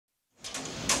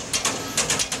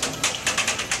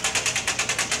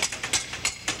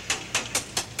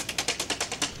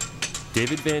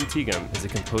David Van Tieghem is a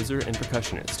composer and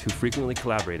percussionist who frequently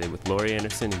collaborated with Laurie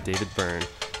Anderson and David Byrne,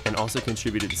 and also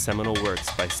contributed to seminal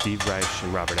works by Steve Reich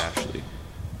and Robert Ashley.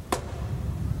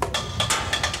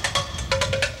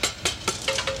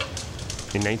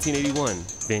 In 1981,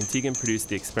 Van Tieghem produced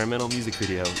the experimental music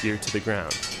video Ear to the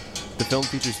Ground. The film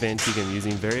features Van Tieghem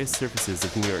using various surfaces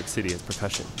of New York City as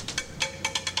percussion.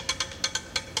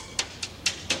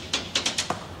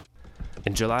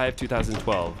 In July of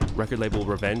 2012, record label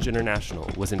RVNG International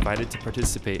was invited to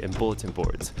participate in Bulletin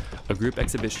Boards, a group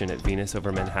exhibition at Venus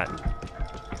over Manhattan.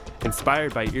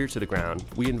 Inspired by Ear to the Ground,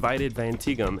 we invited Van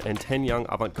Tieghem and 10 young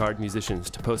avant-garde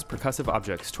musicians to post percussive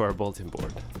objects to our bulletin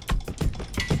board.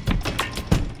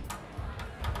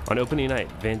 On opening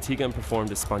night, Van Tieghem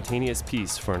performed a spontaneous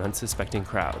piece for an unsuspecting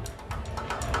crowd.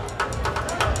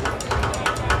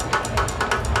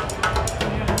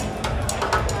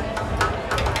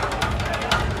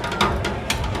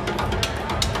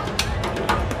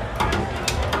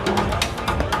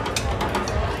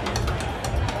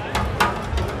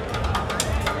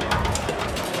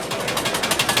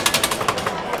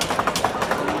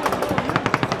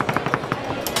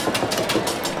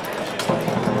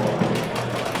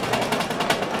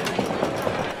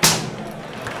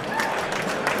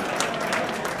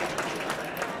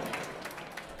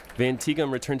 Van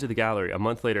Tieghem returned to the gallery a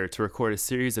month later to record a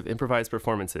series of improvised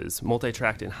performances,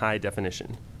 multi-tracked in high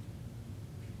definition.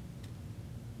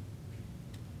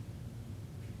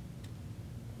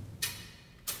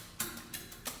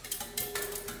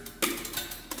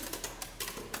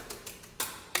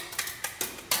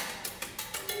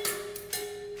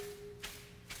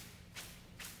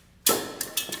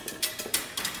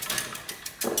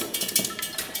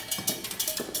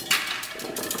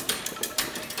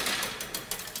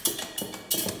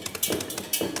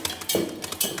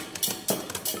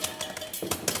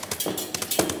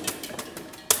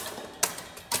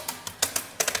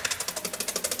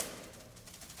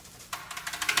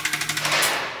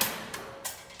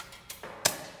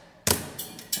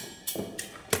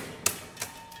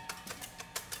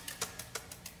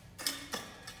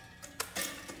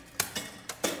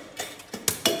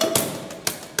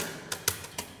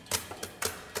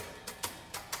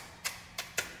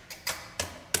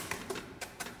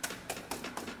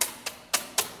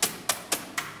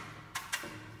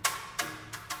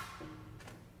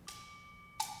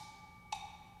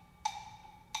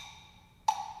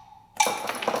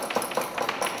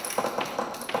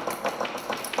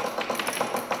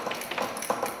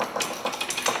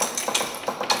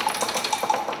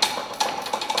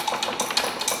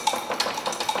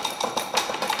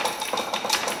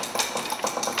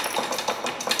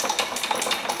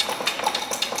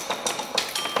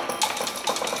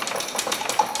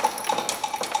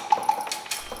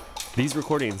 These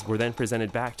recordings were then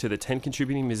presented back to the 10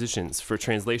 contributing musicians for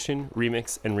translation,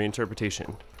 remix, and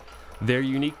reinterpretation. Their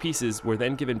unique pieces were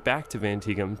then given back to Van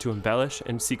Tieghem to embellish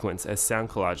and sequence as sound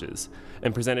collages,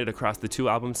 and presented across the 2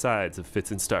 album sides of Fits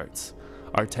and Starts,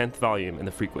 our 10th volume in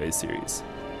the FRKWYS series.